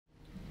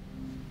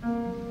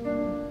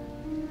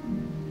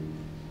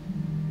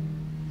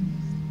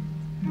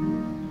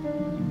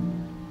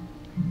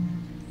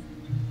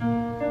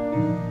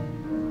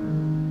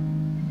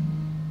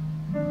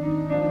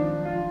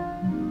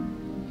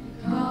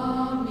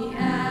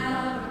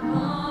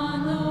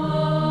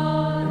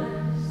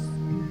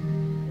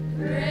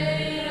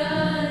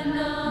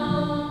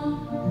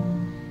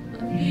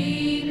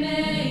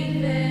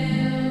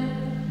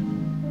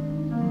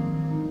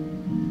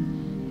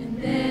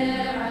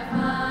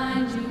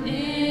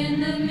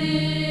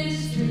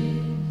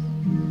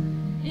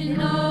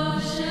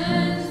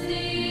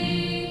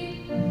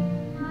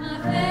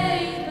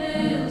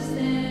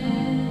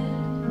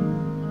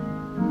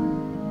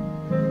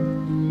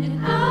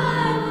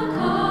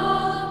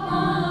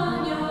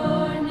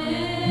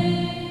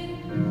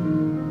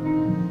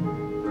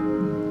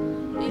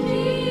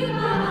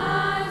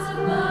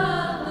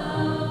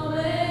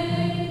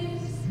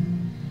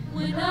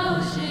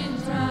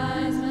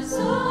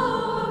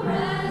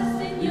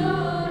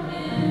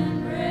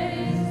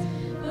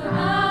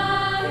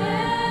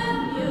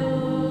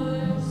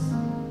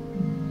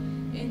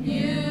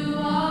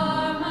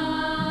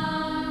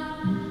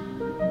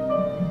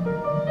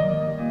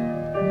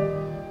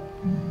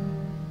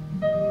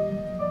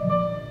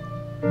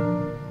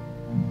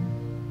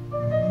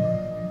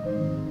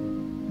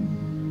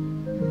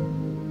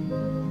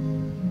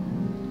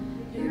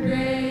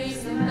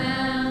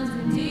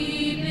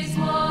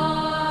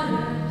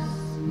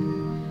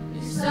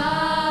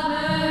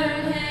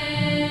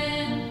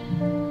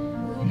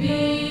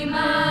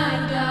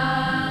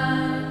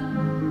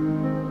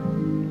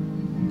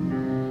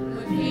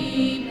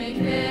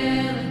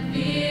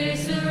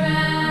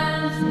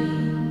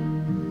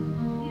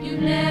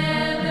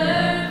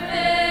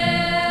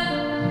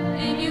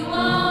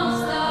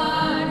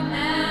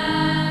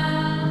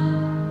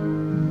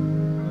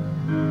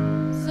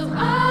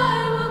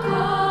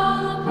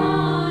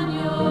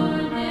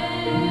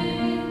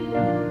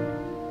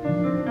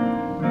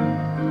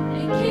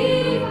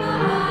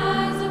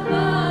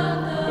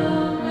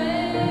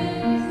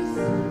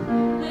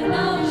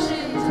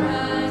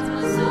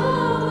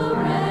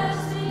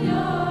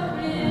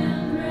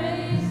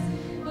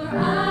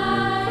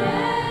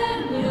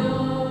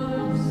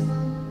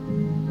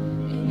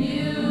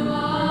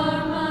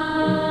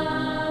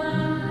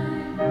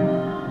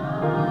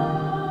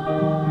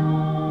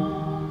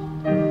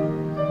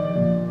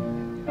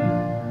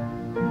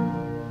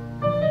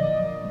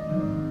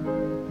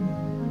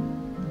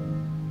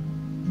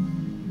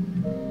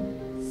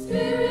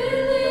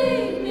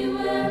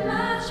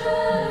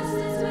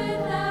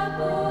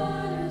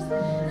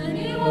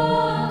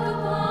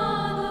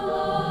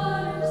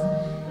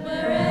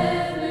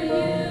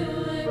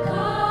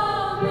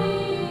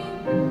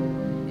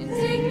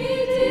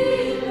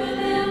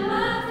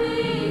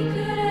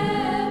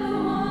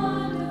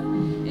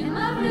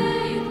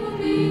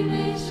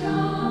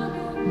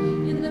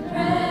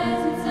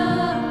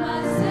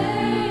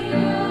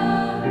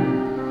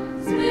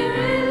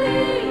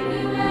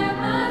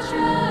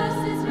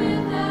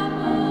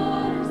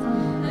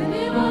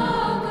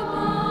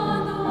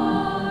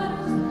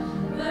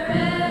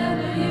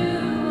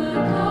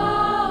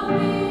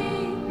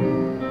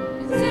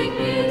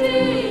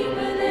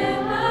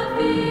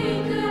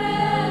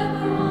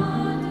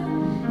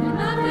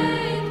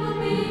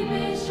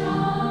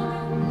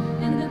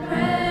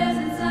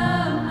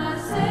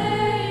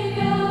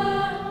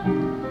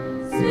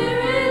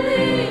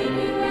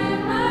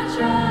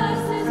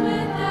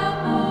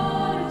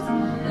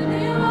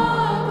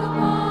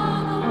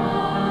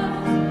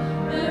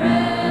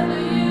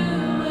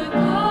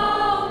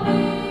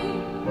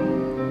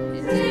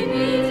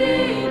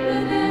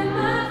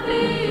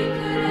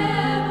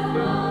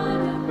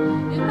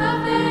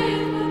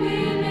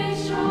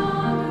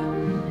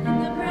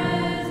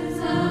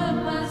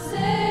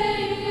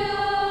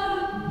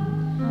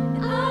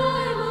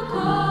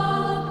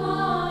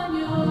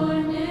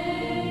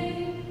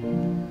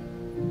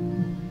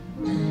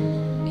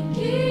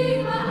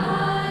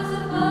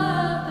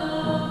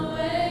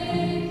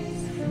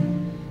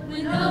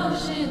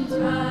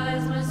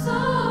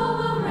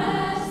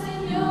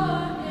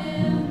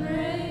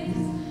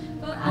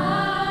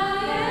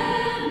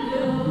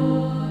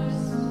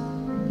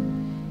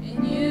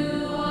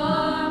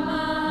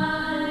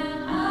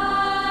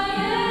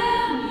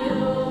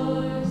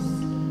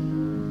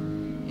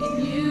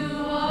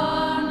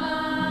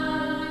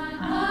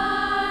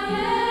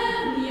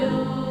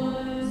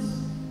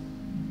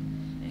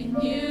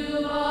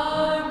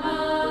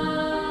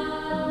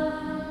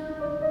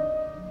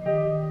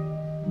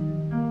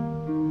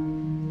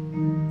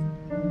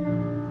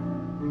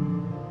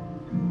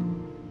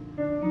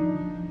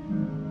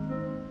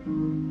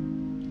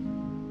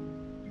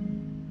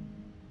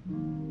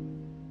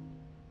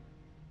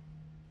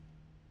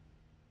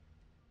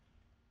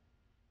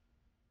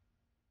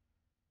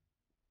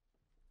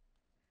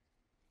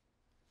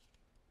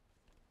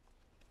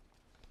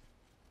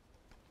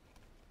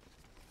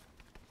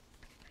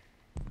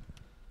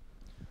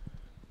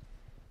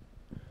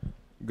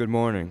Good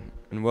morning,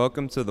 and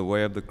welcome to the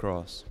Way of the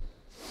Cross.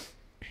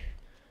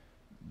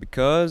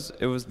 Because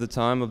it was the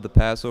time of the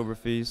Passover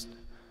feast,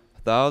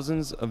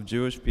 thousands of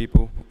Jewish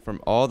people from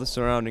all the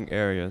surrounding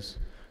areas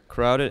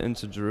crowded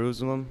into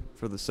Jerusalem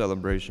for the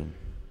celebration.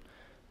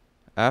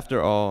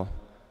 After all,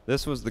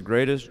 this was the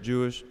greatest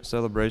Jewish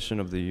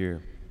celebration of the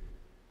year.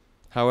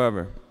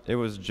 However, it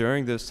was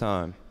during this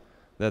time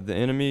that the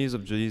enemies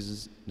of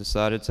Jesus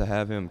decided to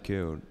have him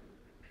killed.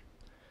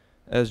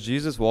 As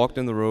Jesus walked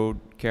in the road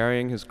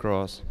carrying his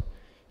cross,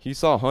 he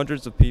saw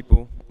hundreds of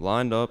people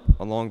lined up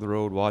along the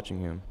road watching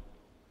him.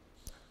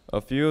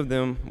 A few of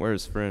them were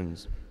his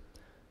friends.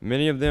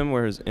 Many of them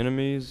were his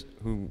enemies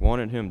who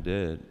wanted him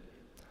dead.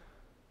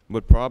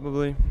 But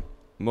probably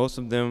most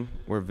of them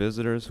were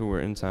visitors who were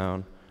in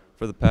town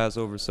for the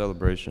Passover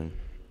celebration.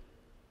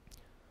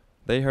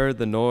 They heard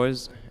the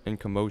noise and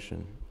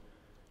commotion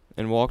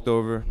and walked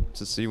over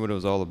to see what it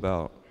was all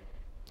about.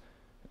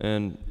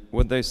 And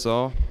what they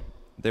saw,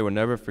 they would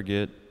never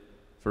forget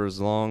for as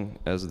long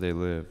as they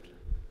lived.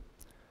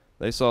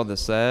 They saw the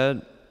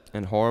sad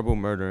and horrible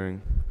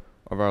murdering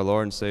of our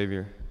Lord and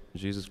Savior,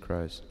 Jesus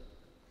Christ.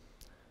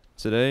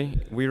 Today,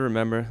 we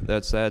remember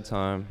that sad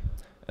time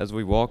as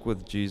we walk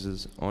with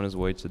Jesus on his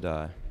way to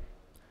die.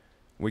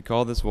 We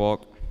call this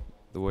walk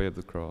the Way of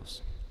the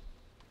Cross.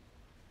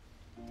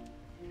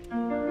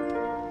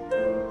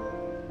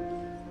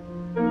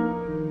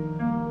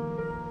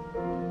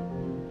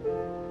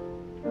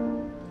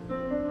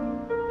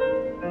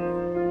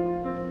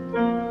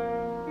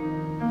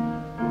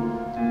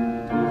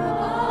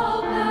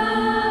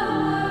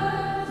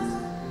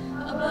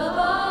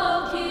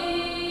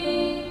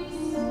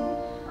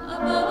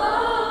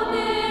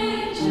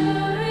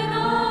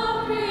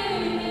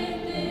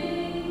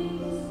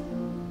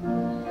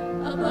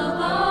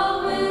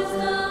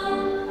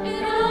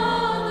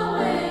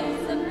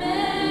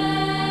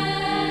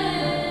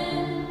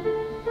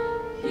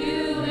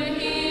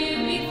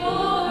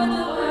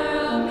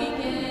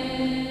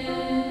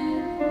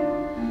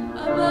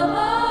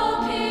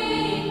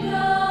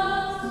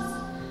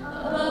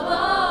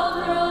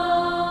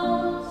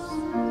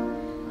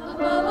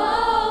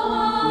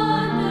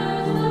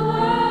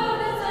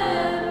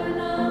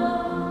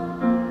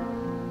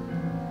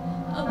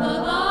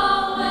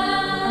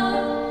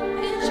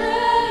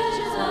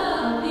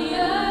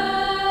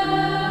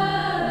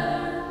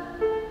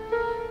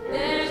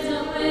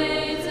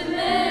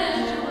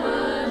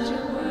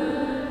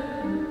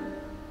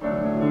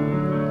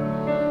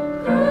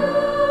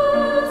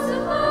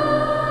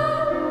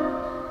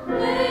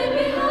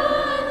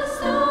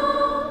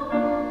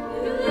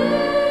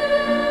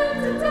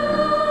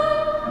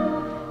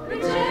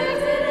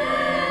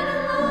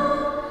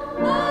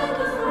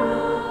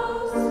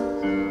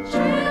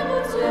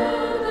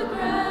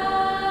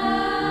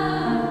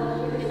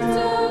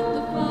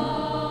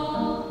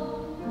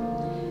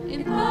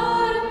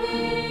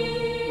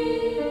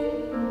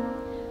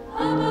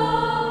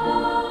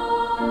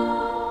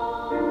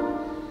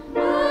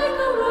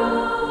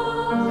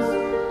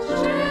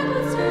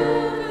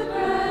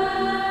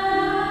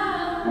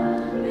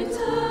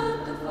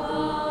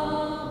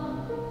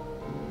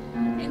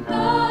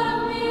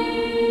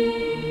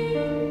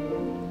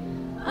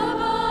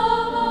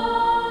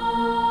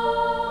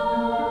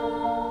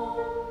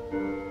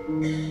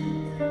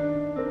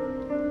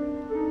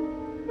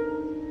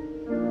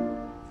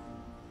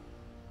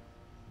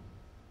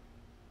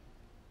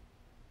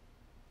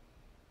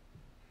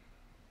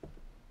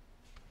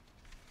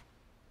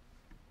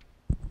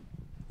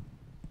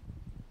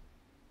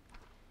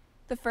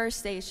 The first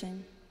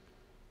station.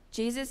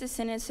 Jesus is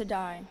sentenced to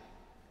die.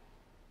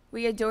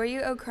 We adore you,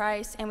 O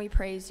Christ, and we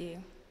praise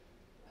you.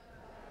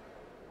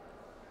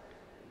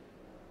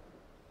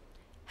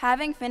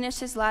 Having finished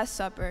his last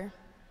supper,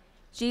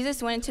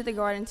 Jesus went into the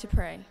garden to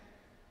pray.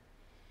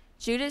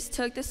 Judas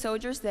took the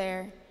soldiers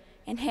there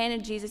and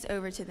handed Jesus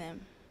over to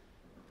them.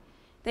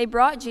 They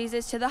brought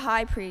Jesus to the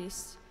high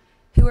priests,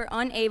 who were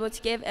unable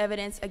to give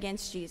evidence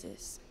against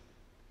Jesus.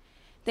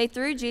 They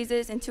threw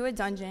Jesus into a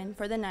dungeon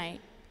for the night,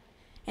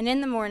 and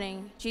in the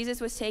morning, Jesus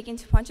was taken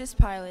to Pontius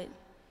Pilate,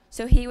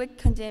 so he would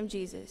condemn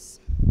Jesus.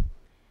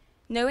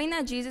 Knowing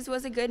that Jesus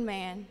was a good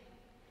man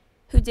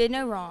who did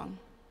no wrong,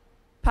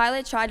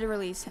 Pilate tried to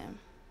release him,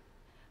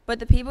 but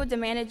the people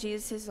demanded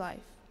Jesus'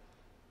 life.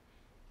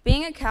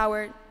 Being a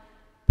coward,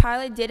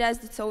 Pilate did as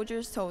the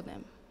soldiers told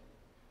him.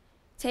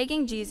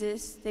 Taking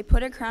Jesus, they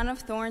put a crown of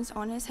thorns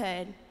on his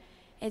head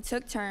and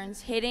took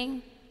turns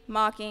hitting,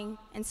 mocking,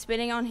 and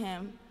spitting on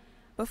him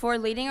before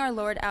leading our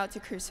Lord out to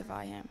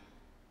crucify him.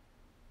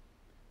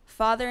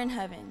 Father in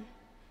heaven,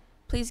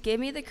 please give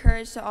me the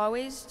courage to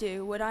always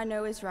do what I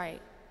know is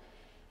right,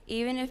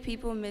 even if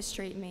people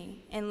mistreat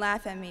me and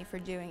laugh at me for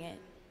doing it.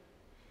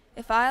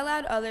 If I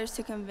allowed others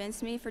to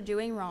convince me for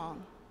doing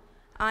wrong,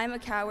 I am a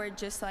coward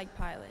just like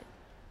Pilate.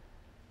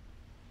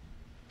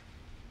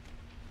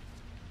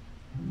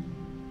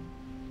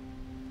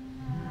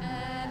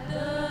 At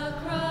the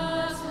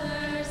cross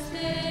her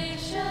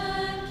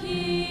station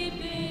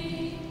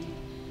keeping,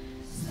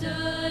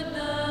 stood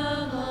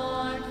the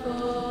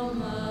mournful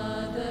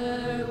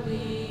mother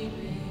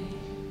weeping,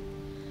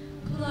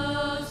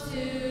 close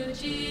to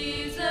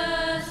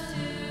Jesus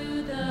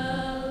to the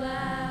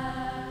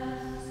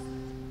last.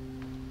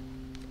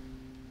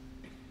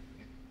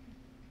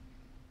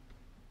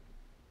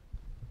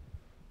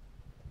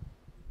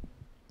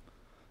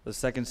 The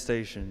second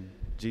station,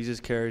 Jesus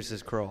carries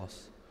his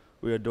cross.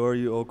 We adore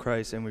you, O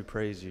Christ, and we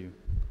praise you.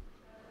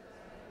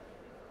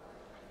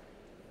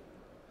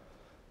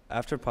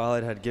 After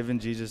Pilate had given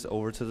Jesus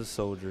over to the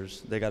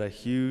soldiers, they got a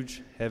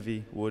huge,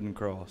 heavy wooden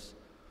cross.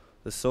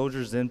 The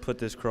soldiers then put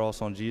this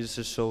cross on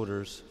Jesus'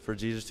 shoulders for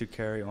Jesus to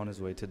carry on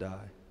his way to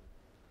die.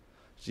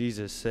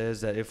 Jesus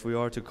says that if we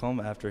are to come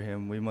after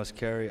him, we must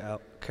carry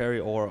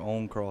our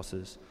own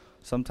crosses.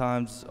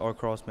 Sometimes our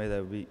cross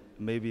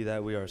may be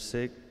that we are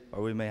sick,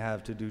 or we may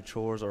have to do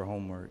chores or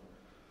homework.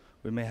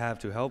 We may have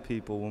to help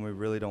people when we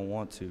really don't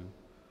want to.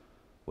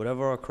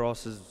 Whatever our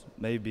crosses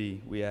may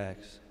be, we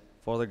ask,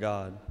 Father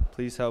God,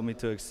 please help me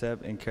to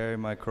accept and carry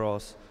my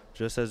cross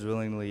just as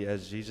willingly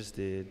as Jesus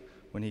did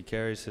when he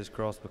carries his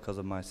cross because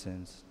of my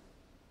sins.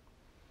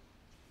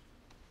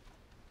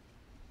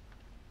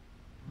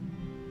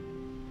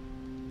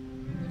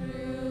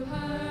 Through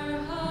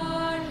her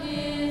heart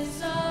his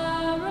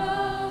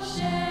sorrow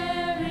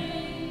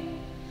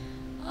sharing,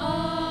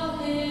 all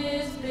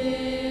his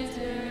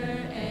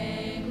bitter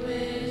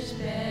anguish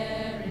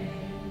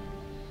bearing.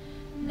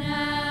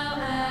 Now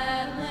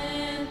at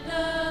length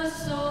the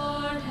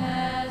sword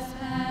has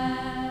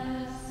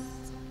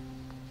passed.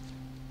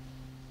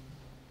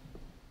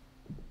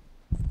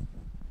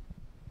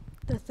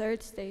 The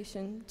third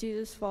station,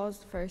 Jesus falls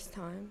the first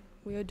time.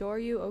 We adore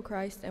you, O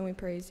Christ, and we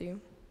praise you.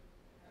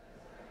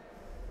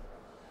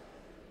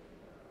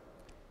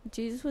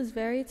 Jesus was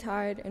very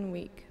tired and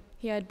weak.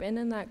 He had been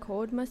in that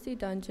cold, musty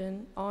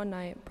dungeon all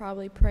night,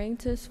 probably praying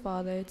to his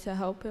Father to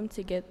help him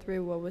to get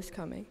through what was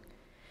coming.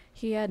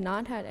 He had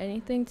not had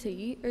anything to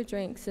eat or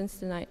drink since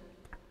the night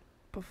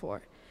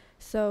before,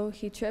 so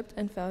he tripped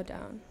and fell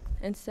down.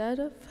 Instead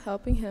of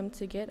helping him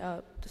to get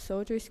up, the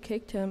soldiers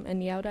kicked him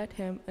and yelled at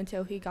him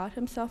until he got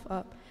himself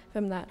up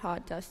from that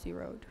hot, dusty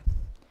road.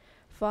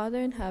 Father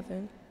in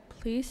heaven,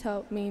 please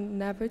help me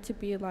never to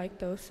be like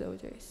those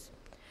soldiers.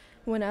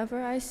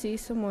 Whenever I see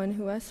someone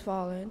who has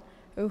fallen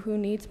or who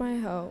needs my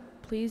help,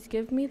 please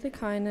give me the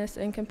kindness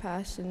and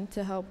compassion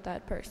to help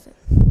that person.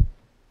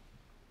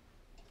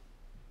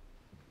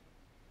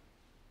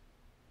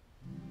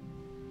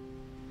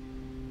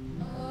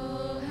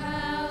 Oh,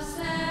 how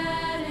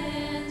sad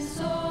and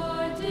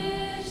sore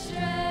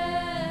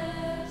distressed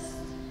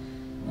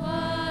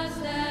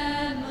was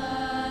that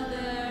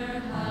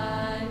mother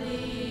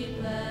highly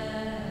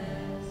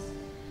blessed,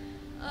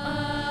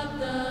 of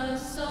the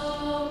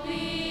sole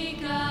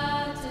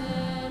begotten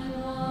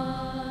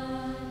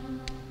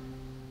one.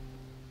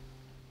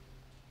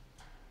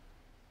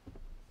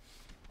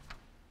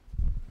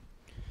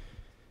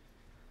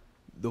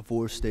 The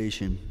fourth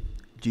station,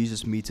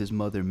 Jesus meets his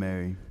mother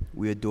Mary.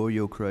 We adore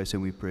you, O Christ,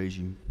 and we praise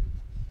you.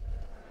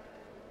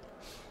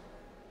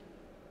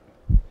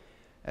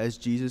 As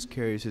Jesus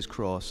carries his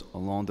cross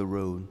along the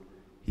road,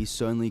 he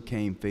suddenly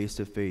came face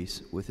to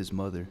face with his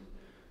mother.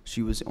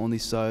 She was on the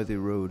side of the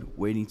road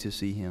waiting to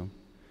see him.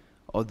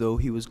 Although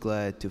he was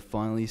glad to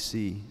finally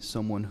see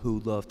someone who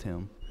loved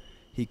him,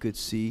 he could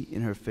see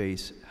in her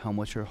face how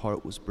much her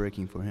heart was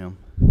breaking for him.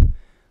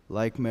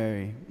 Like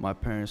Mary, my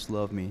parents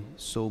loved me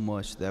so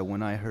much that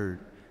when I hurt,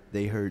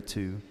 they hurt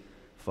too.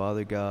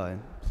 Father God,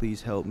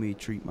 please help me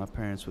treat my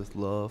parents with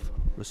love,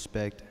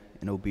 respect,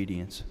 and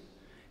obedience.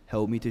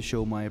 Help me to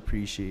show my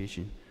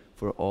appreciation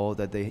for all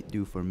that they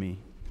do for me.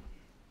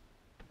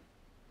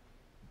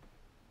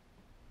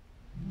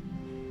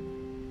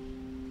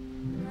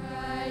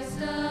 Christ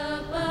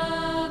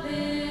above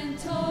in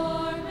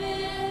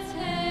torment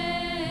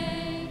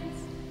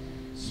hangs,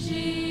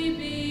 she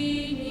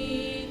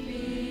beneath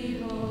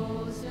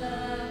beholds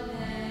the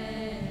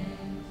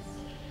pangs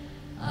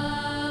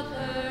of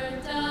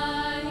her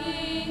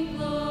dying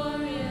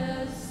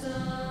glorious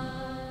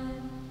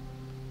Son.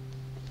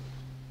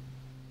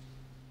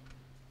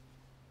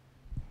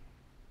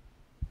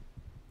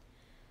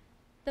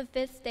 The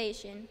fifth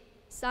station,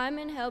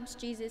 Simon helps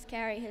Jesus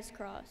carry his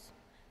cross.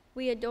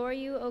 We adore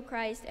you, O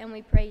Christ, and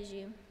we praise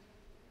you.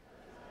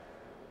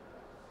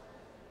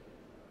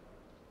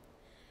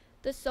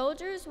 The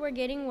soldiers were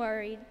getting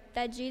worried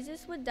that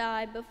Jesus would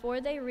die before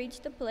they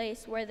reached the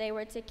place where they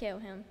were to kill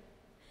him.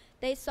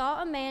 They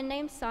saw a man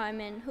named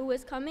Simon who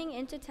was coming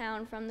into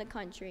town from the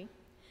country.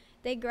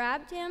 They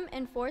grabbed him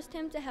and forced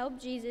him to help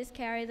Jesus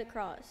carry the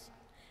cross.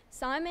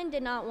 Simon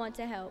did not want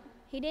to help.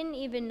 He didn't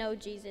even know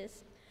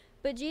Jesus.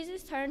 But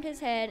Jesus turned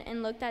his head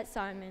and looked at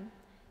Simon.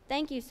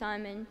 "Thank you,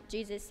 Simon,"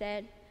 Jesus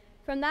said.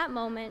 From that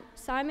moment,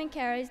 Simon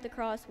carries the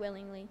cross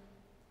willingly.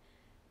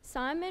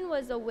 Simon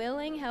was a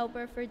willing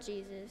helper for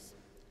Jesus.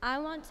 I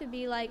want to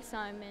be like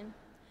Simon.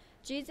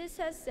 Jesus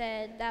has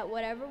said that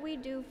whatever we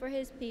do for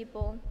his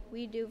people,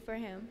 we do for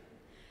him.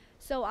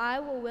 So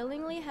I will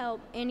willingly help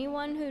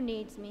anyone who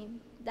needs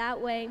me. That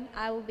way,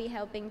 I will be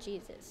helping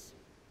Jesus.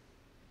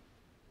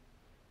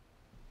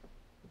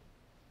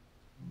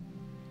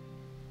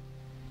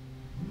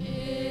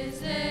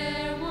 Is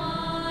there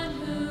one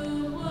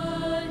who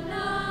would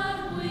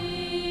not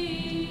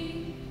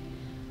weep,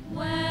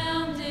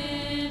 whelmed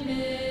in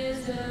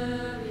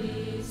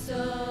misery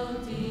so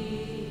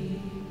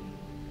deep?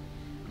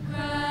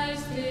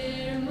 Christ,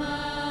 dear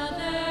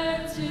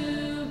mother,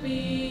 to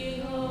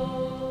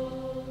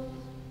behold.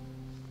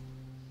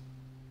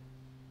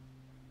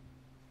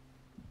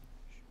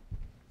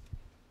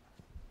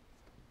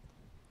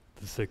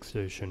 The sixth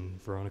station,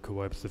 Veronica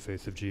wipes the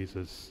face of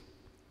Jesus.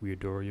 We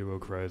adore you, O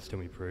Christ,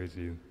 and we praise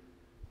you.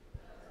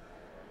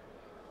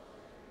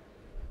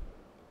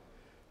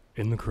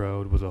 In the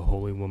crowd was a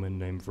holy woman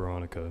named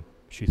Veronica.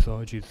 She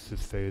saw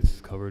Jesus' face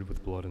covered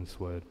with blood and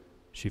sweat.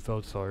 She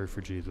felt sorry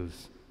for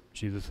Jesus.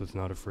 Jesus was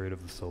not afraid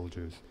of the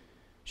soldiers.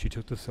 She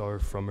took the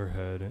scarf from her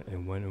head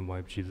and went and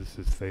wiped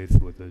Jesus' face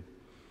with it.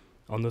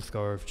 On the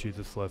scarf,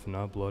 Jesus left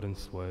not blood and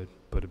sweat,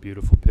 but a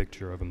beautiful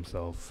picture of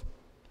himself.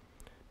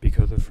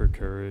 Because of her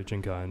courage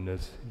and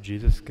kindness,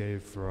 Jesus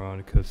gave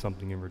Veronica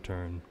something in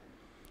return.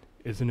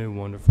 Isn't it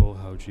wonderful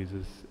how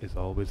Jesus is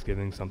always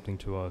giving something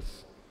to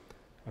us?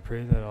 I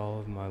pray that all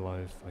of my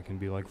life I can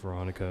be like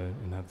Veronica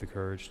and have the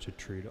courage to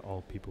treat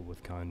all people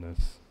with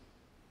kindness.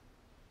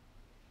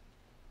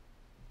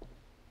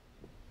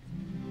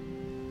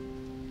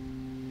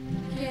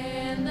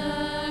 Can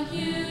the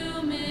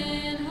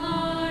human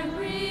heart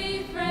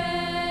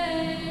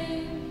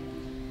refrain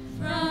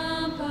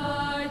from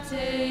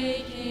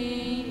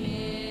partaking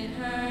in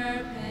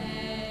her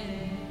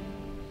pain?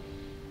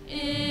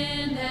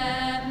 In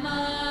that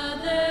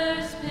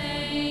mother's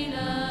pain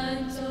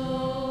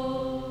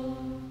untold.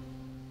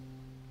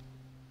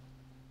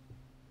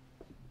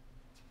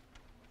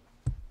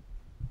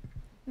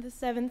 The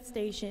seventh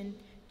station,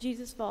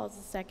 Jesus falls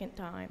the second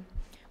time.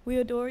 We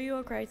adore you,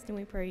 O Christ, and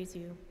we praise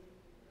you.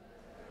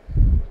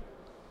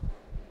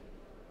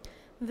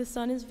 The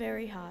sun is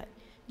very hot.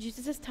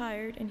 Jesus is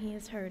tired and he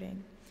is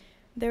hurting.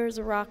 There is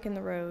a rock in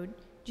the road.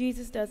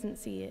 Jesus doesn't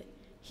see it.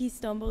 He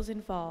stumbles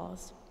and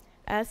falls.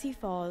 As he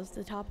falls,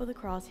 the top of the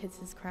cross hits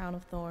his crown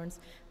of thorns,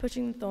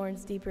 pushing the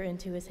thorns deeper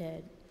into his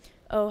head.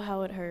 Oh,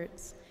 how it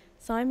hurts.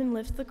 Simon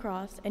lifts the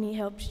cross and he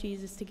helps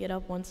Jesus to get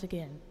up once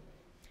again.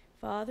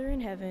 Father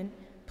in heaven,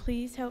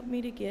 please help me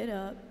to get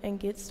up and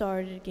get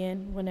started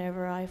again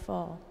whenever I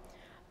fall.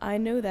 I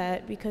know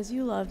that because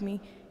you love me,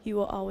 you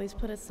will always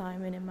put a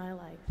Simon in my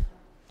life.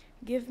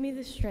 Give me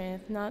the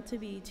strength not to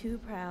be too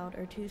proud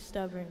or too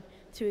stubborn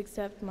to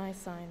accept my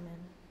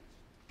Simon.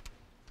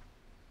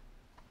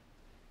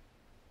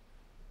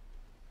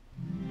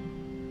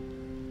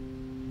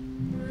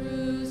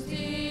 Bruised,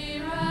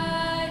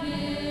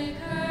 derided,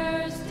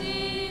 cursed,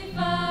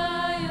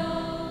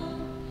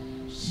 defiled,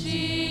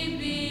 she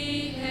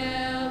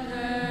beheld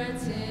her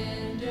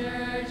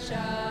tender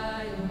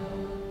child,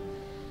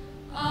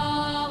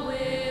 all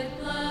with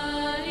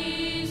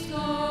bloody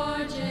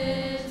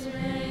scourges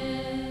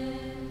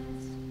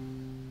rent.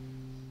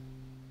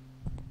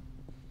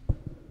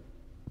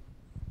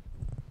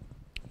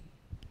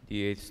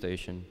 The eighth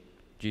station,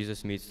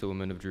 Jesus meets the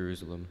women of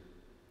Jerusalem.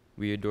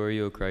 We adore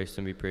you, O Christ,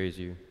 and we praise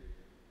you.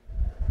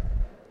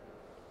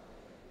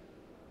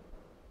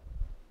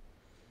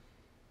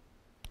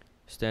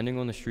 Standing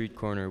on the street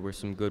corner were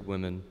some good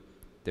women.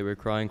 They were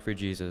crying for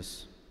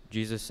Jesus.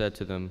 Jesus said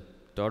to them,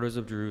 "Daughters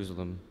of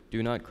Jerusalem,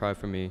 do not cry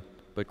for me,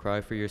 but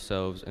cry for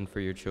yourselves and for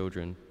your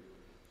children."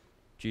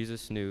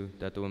 Jesus knew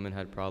that the women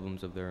had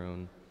problems of their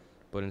own,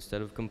 but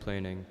instead of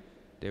complaining,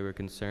 they were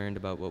concerned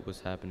about what was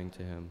happening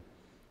to him.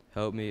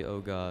 Help me,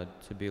 O God,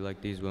 to be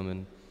like these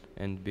women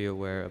and be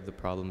aware of the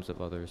problems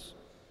of others.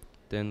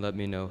 Then let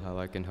me know how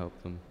I can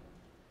help them.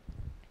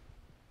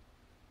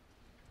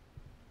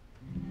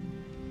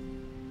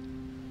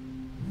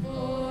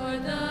 For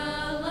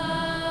the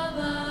love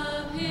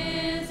of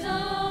his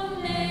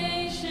own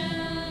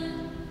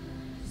nation,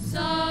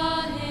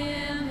 saw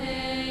him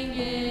hang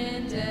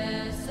in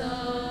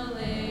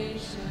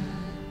desolation,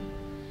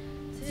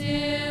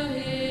 till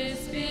his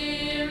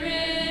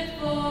spirit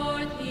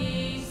forth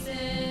he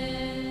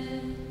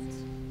sent.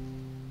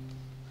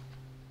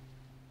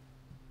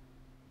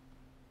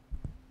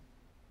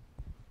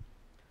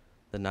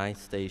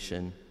 ninth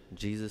station,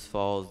 Jesus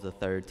falls the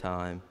third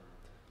time.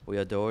 We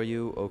adore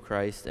you, O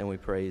Christ, and we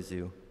praise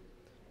you,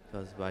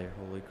 because by your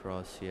holy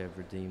cross you have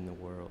redeemed the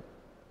world.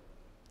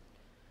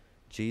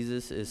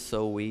 Jesus is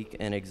so weak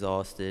and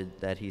exhausted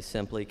that he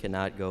simply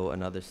cannot go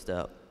another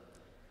step.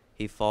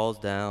 He falls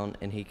down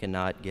and he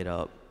cannot get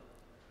up.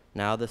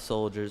 Now the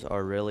soldiers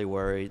are really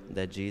worried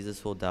that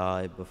Jesus will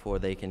die before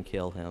they can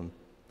kill him,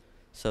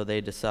 so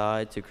they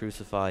decide to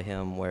crucify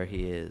him where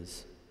he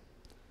is.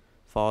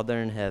 Father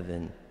in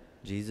heaven,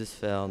 Jesus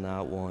fell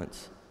not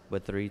once,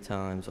 but 3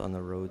 times on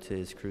the road to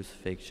his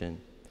crucifixion.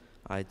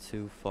 I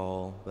too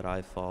fall, but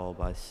I fall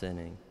by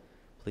sinning.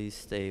 Please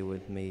stay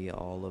with me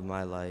all of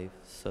my life,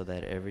 so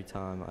that every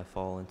time I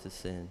fall into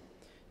sin,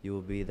 you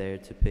will be there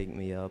to pick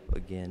me up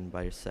again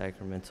by your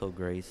sacramental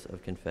grace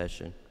of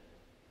confession.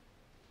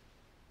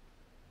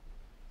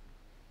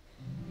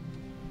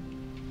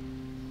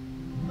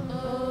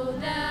 O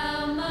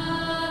thou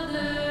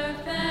mother,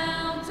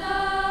 fount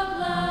of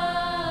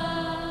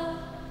love,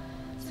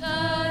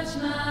 touch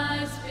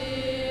my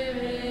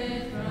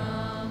spirit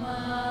from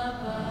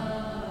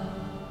above.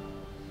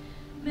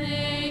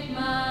 Make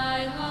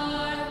my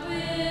heart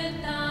with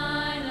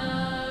thine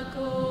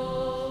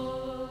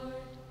accord.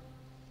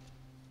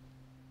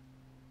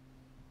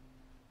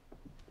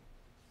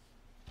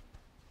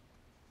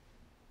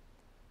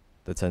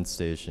 The 10th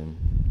station.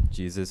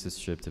 Jesus is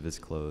stripped of his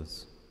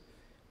clothes.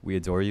 We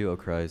adore you, O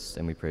Christ,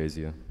 and we praise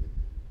you.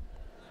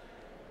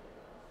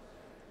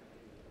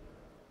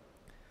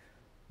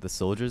 The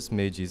soldiers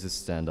made Jesus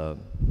stand up.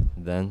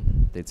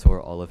 Then they tore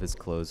all of his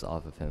clothes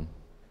off of him.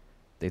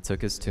 They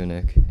took his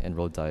tunic and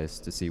rolled dice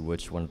to see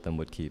which one of them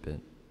would keep it.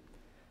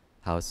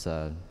 How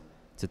sad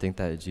to think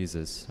that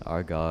Jesus,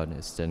 our God,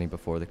 is standing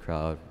before the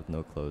crowd with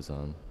no clothes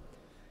on.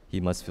 He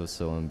must feel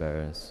so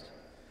embarrassed.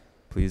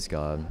 Please,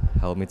 God,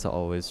 help me to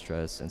always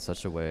dress in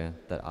such a way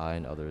that I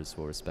and others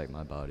will respect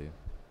my body.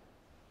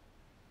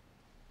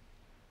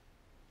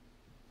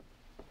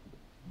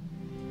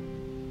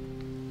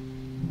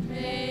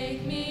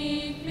 Make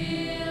me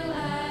feel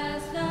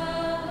as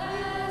thou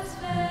hast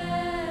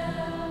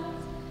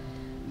felt.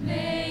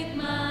 Make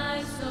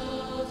my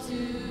soul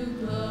to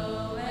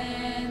glow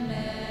and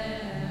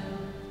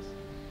melt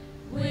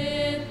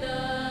with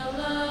the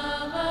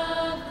love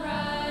of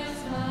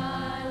Christ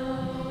my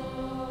Lord.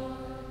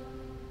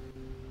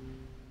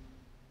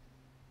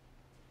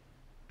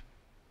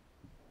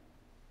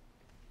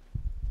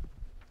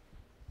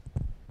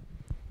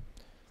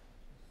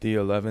 The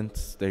 11th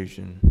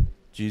station.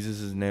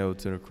 Jesus is nailed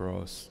to the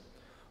cross.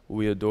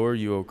 We adore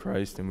you, O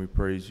Christ, and we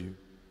praise you.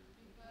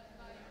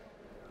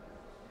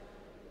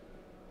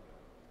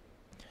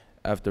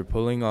 After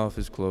pulling off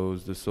his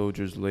clothes, the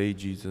soldiers laid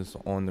Jesus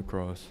on the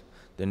cross.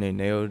 Then they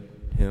nailed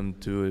him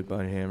to it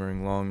by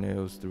hammering long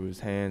nails through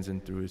his hands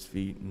and through his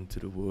feet into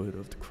the wood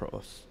of the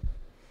cross.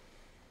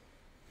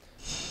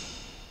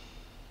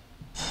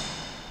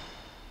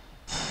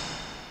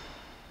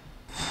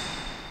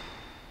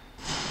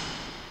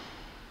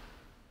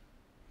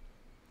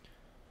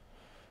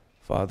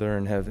 Father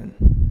in heaven,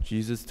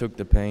 Jesus took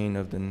the pain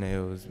of the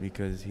nails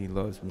because he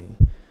loves me.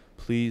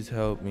 Please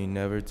help me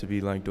never to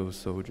be like those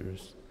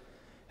soldiers.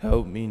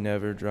 Help me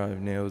never drive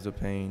nails of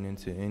pain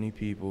into any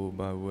people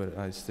by what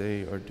I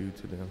say or do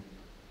to them.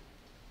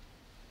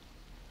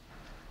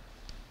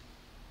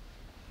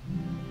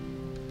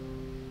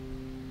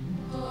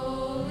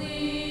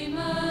 Holy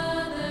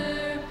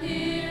Mother,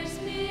 pierce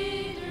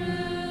me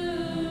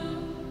through.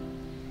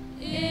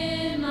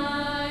 In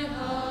my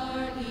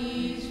heart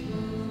each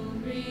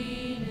wound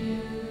renew.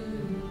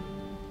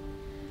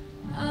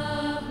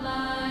 Of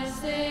my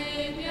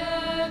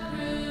Savior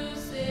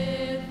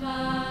crucified.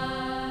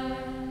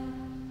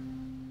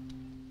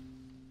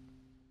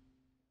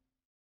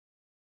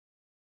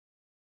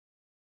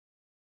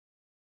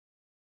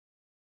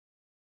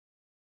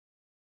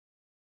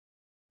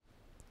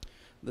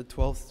 The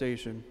 12th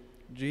station.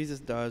 Jesus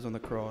dies on the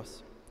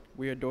cross.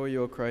 We adore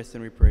you, O Christ,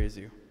 and we praise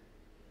you.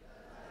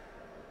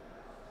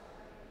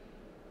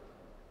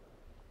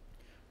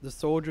 The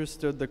soldiers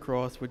stood the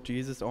cross with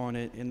Jesus on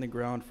it in the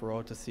ground for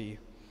all to see.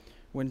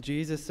 When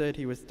Jesus said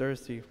he was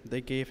thirsty,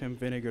 they gave him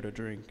vinegar to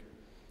drink.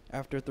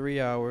 After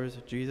 3 hours,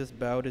 Jesus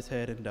bowed his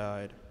head and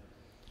died.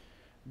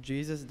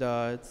 Jesus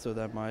died so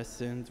that my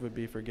sins would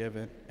be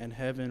forgiven and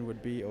heaven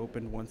would be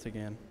opened once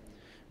again.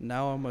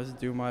 Now I must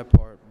do my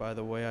part by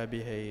the way I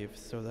behave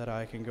so that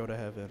I can go to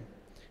heaven.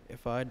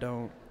 If I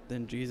don't,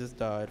 then Jesus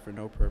died for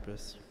no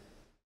purpose.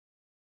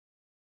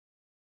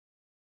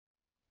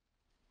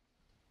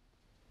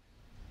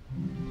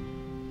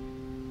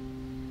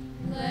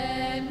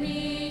 Let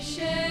me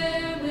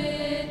share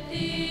with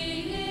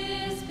thee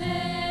his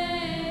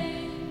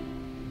pain,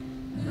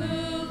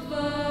 who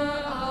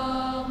for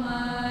all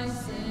my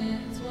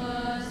sins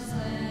was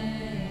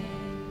slain,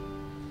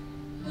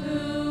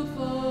 who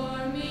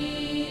for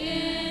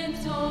me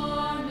in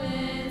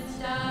torments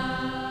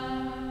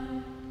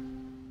died.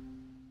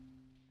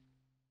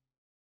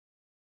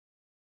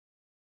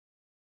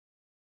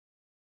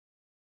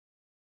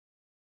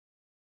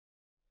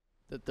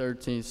 The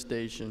 13th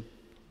station.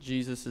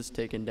 Jesus is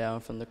taken down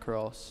from the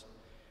cross.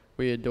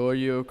 We adore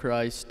you, O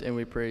Christ, and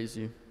we praise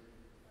you.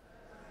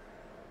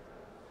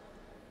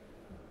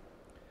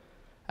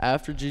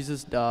 After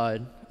Jesus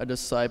died, a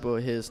disciple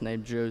of his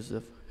named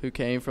Joseph, who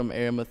came from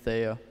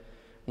Arimathea,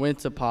 went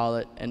to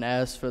Pilate and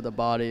asked for the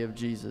body of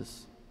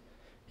Jesus.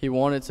 He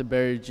wanted to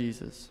bury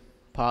Jesus.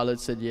 Pilate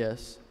said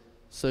yes.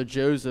 So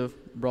Joseph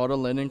brought a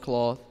linen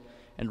cloth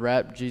and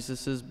wrapped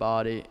Jesus'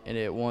 body, and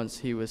at once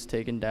he was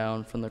taken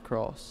down from the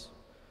cross.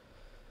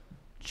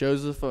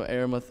 Joseph of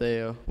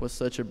Arimathea was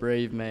such a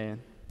brave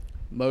man.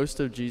 Most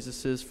of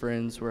Jesus'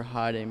 friends were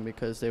hiding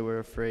because they were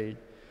afraid.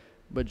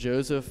 But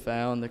Joseph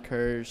found the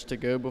courage to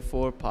go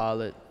before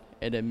Pilate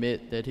and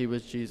admit that he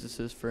was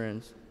Jesus'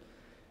 friend.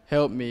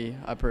 Help me,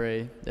 I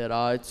pray, that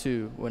I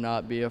too will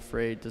not be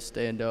afraid to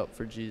stand up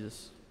for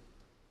Jesus.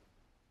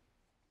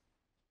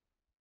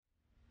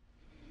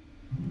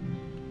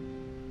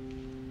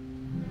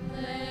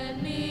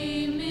 Let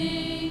me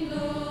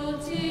mingle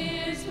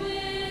tears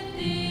with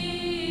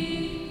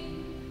thee,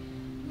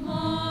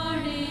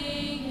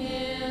 mourning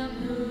him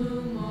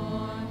who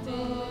mourned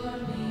for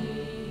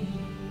me.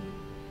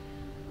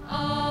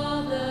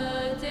 All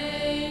the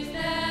days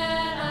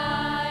that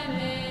I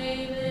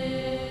may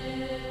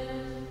live.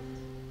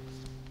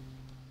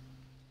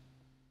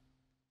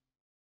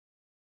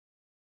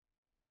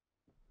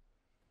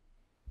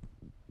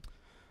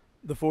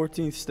 The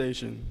 14th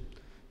station.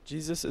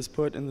 Jesus is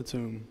put in the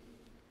tomb.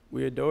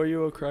 We adore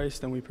you, O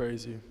Christ, and we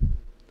praise you.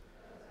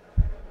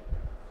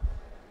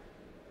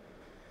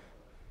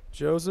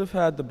 Joseph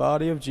had the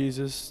body of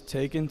Jesus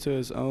taken to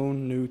his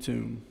own new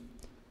tomb.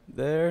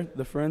 There,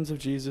 the friends of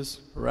Jesus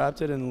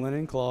wrapped it in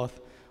linen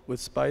cloth with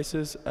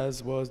spices,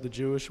 as was the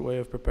Jewish way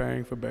of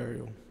preparing for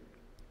burial.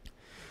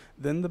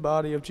 Then the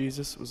body of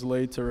Jesus was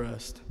laid to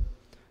rest.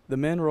 The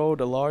men rolled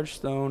a large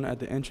stone at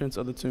the entrance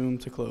of the tomb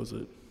to close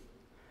it.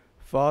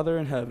 Father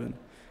in heaven,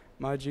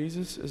 my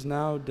Jesus is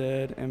now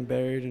dead and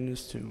buried in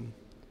his tomb.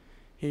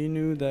 He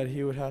knew that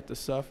he would have to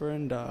suffer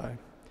and die.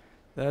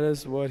 That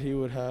is what he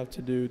would have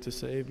to do to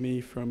save me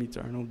from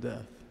eternal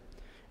death.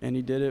 And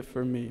he did it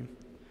for me.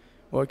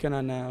 What can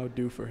I now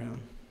do for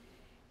him?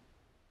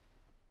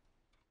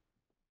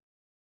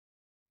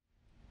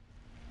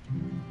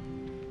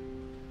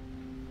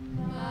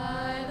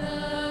 By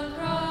the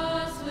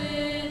cross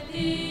with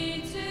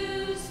thee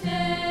to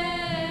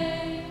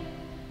stay,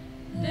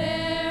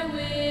 there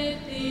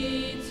with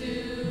thee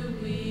to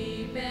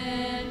weep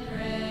and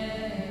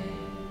pray,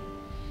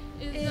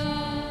 is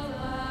all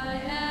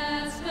I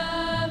ask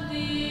of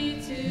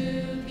thee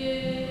to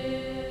give.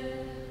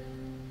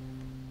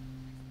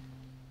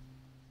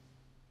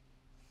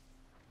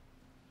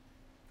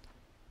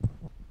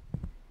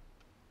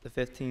 The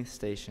 15th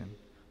station,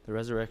 the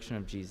resurrection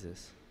of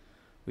Jesus.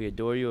 We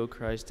adore you, O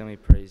Christ, and we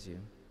praise you,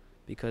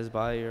 because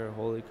by your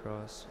holy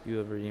cross you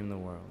have redeemed the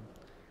world.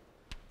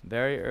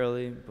 Very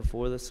early,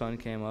 before the sun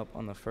came up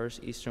on the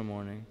first Easter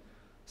morning,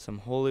 some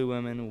holy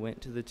women went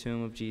to the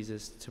tomb of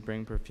Jesus to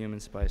bring perfume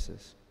and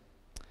spices.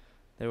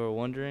 They were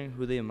wondering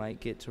who they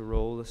might get to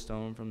roll the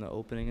stone from the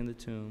opening in the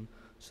tomb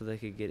so they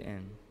could get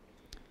in.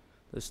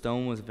 The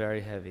stone was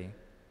very heavy.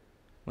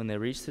 When they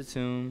reached the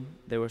tomb,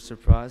 they were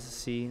surprised to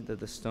see that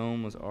the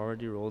stone was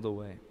already rolled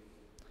away.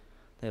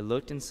 They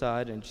looked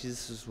inside, and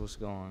Jesus was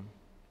gone.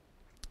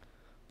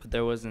 But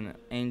there was an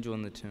angel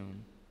in the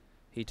tomb.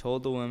 He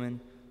told the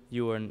women,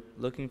 "You are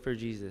looking for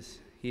Jesus.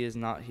 He is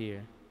not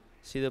here.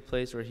 See the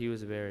place where he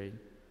was buried.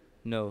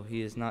 No,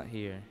 he is not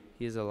here.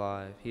 He is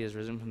alive. He has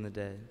risen from the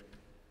dead."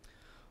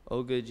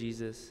 Oh, good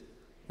Jesus,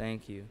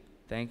 thank you.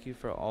 Thank you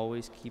for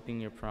always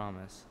keeping your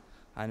promise.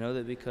 I know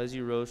that because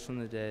you rose from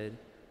the dead,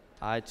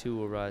 I too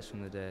will rise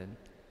from the dead.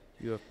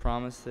 You have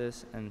promised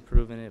this and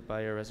proven it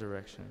by your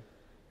resurrection.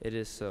 It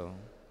is so.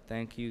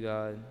 Thank you,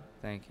 God.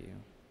 Thank you.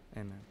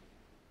 Amen.